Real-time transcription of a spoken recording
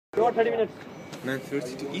About 30 minutes.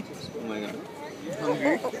 9:30 to eat? Oh my god.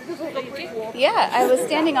 Hungry? Yeah, I was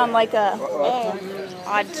standing on like a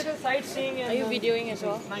odd. Sightseeing. Are you videoing as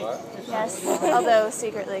well? Yes, although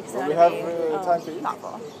secretly because I We want have to be time to eat.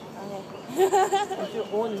 thoughtful. With your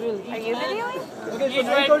own will. Are you videoing? Okay, so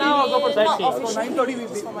 9:30 now I'll go for sightseeing. So 9:30 we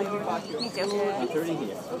Me too. 9:30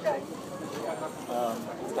 here.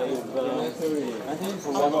 I think for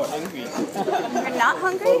I'm not hungry. You're not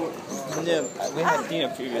hungry? Yeah, we had dinner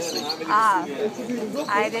previously. Ah,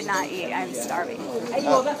 I did not eat. I'm starving.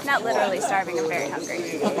 Not literally starving. I'm very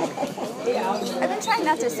hungry. I've been trying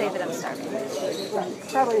not to say that I'm starving.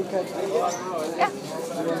 Probably good. Yeah.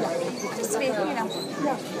 Just to be,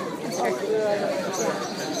 considerate.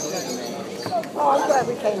 Oh, I'm glad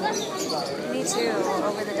we came. Me too.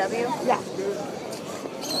 Over the W. Yeah.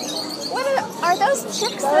 What are those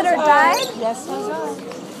chicks that are dyed? Yes, those are.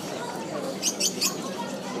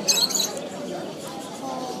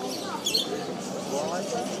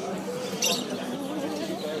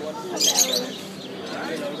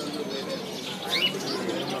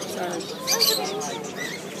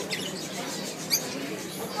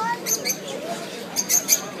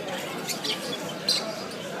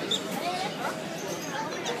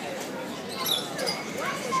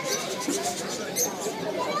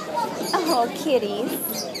 Oh, kitties.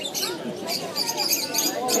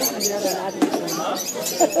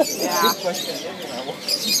 Yeah.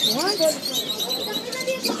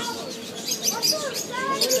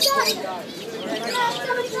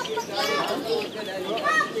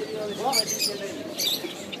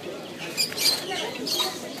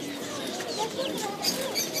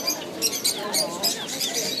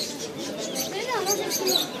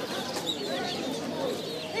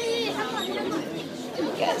 You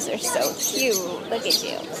guys are so cute. Look at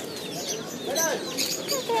you.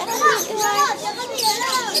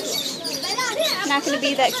 Not going to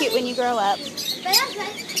be that cute when you grow up. I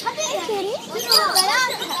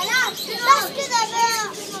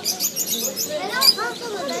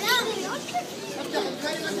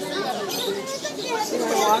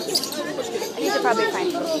need to probably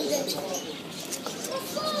find food.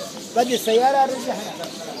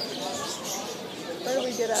 Where do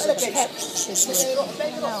we get out of the pet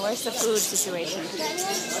situation? No, where's the food situation?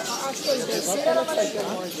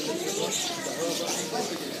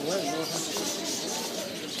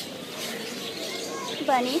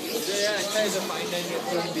 Bunny.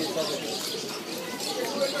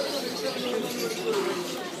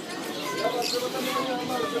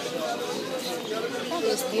 Oh,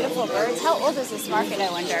 these beautiful birds. How old is this market, I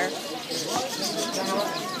wonder?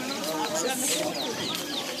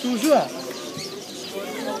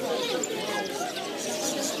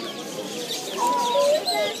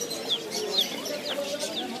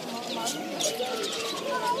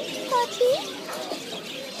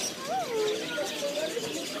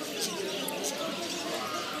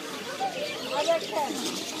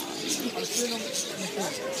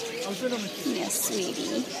 Yes,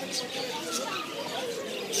 sweetie.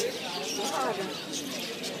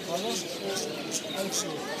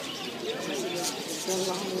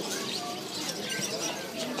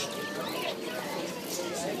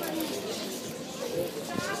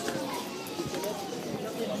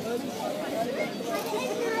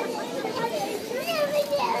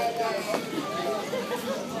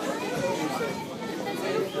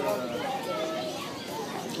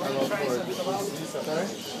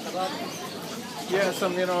 Yeah,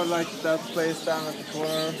 some, like that place down at the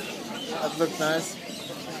corner. That looked nice.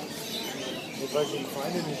 If I can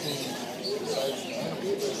find anything besides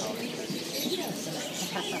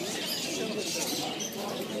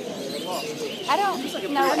I don't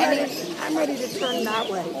know any. I'm ready to turn that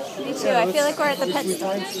way. Me too. I feel like we're at the pet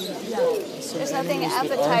store. There's nothing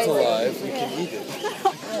appetizing. Alive, we can eat it.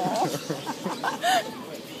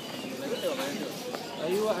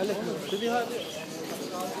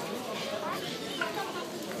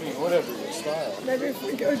 I mean, whatever your style. Maybe if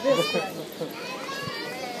we go this way.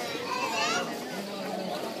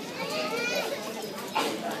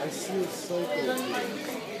 I see a cycle here.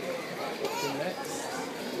 But the next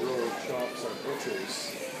row of shops are butchers.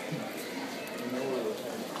 You know where we're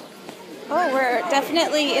heading. Oh, we're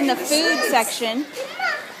definitely in the food section.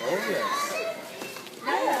 Oh, yes.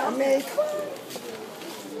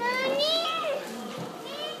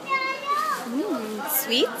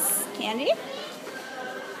 Sweets, candy.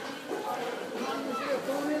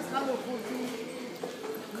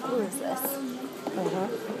 Who is this?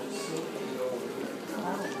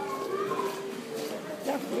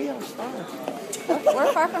 Yeah, we are far.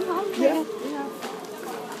 We're far from home. Yeah.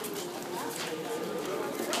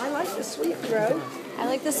 I like the sweet road. I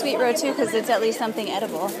like the sweet roe too because it's at least something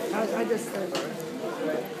edible. I just said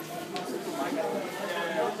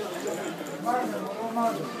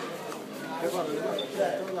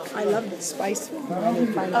I love the spice one.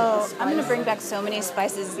 Oh, I'm gonna bring back so many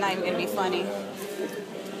spices. It's not even gonna be funny.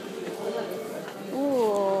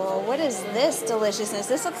 Ooh, what is this deliciousness?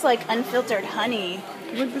 This looks like unfiltered honey.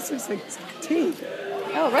 Look, this looks like tea.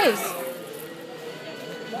 Oh, rose.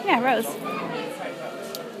 Yeah, rose.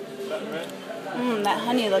 That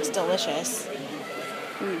honey looks delicious.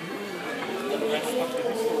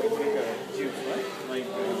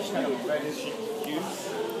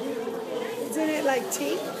 Isn't it like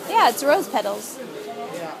tea? Yeah, it's rose petals.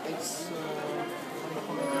 Yeah, it's.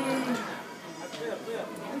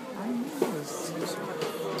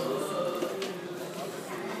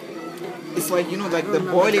 It's like, you know, like they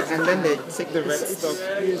boil it and then they take the red stuff.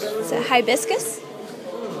 Is it hibiscus?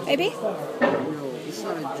 Maybe? No, it's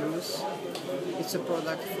not a juice. It's a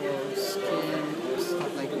product for skin or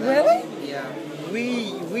stuff like that. Really? Yeah.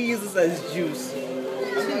 We use this as juice.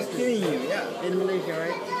 I'm not kidding you, yeah. In Malaysia,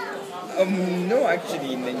 right? No,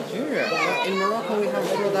 actually, in Nigeria. In Morocco, we have a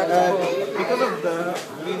product Because of the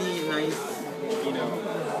really nice, you know,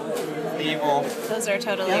 flavor. Those are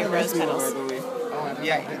totally rose petals. By the way.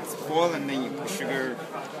 Yeah, it's boiled and then you put sugar.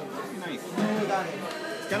 Nice.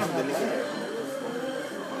 It's kind of delicious.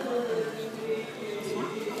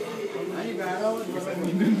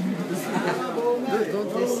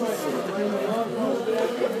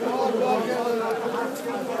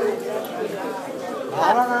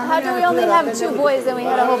 How do we only have 2 boys and we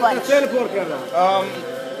had a whole bunch?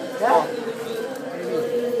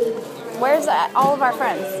 Where's all of our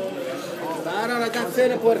friends?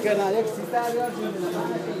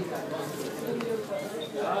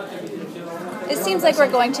 It seems like we're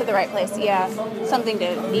going to the right place. Yeah, something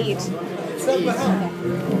to eat.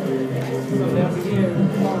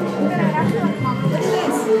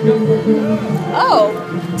 Oh,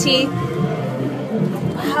 tea.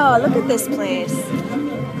 Wow, look at this place.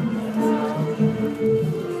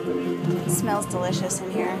 It smells delicious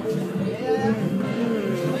in here.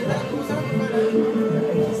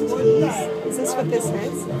 Is this what this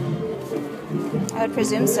is? I would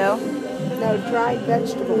presume so. No, dried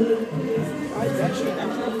vegetable.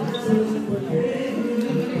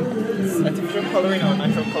 Artificial coloring or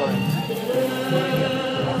natural coloring?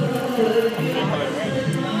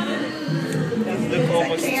 These look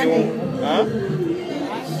almost too. Huh?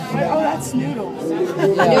 Oh, that's noodles.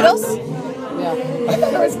 Noodles? Yeah. I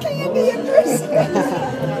thought it was candy at first.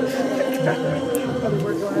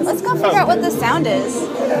 Let's go figure out what the sound is.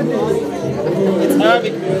 It's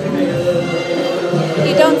Arabic.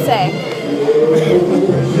 You don't say.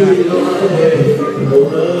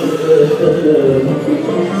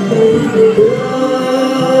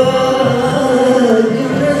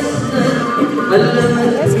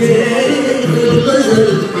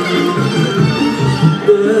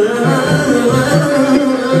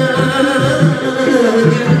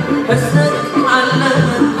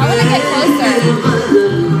 I want to get closer.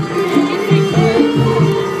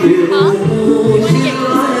 Huh? You want to get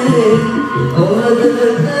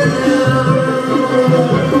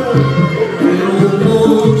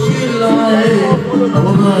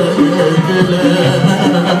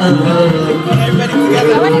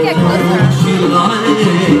I want to get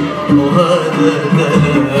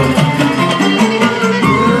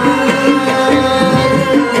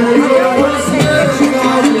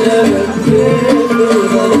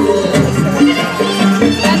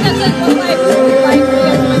That doesn't look like we are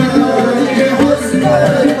going to go over there.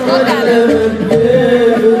 Look at it.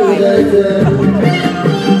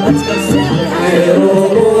 Let's go sit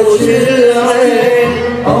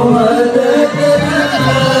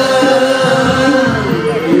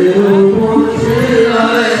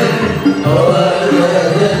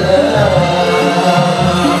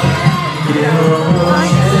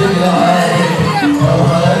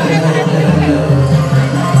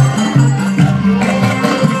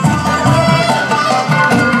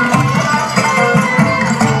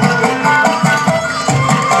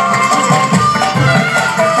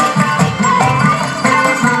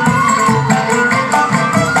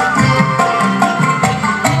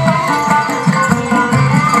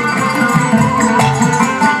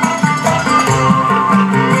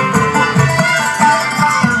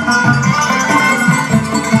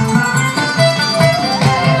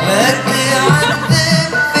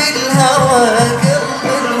الهوى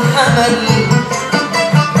قلب الحمل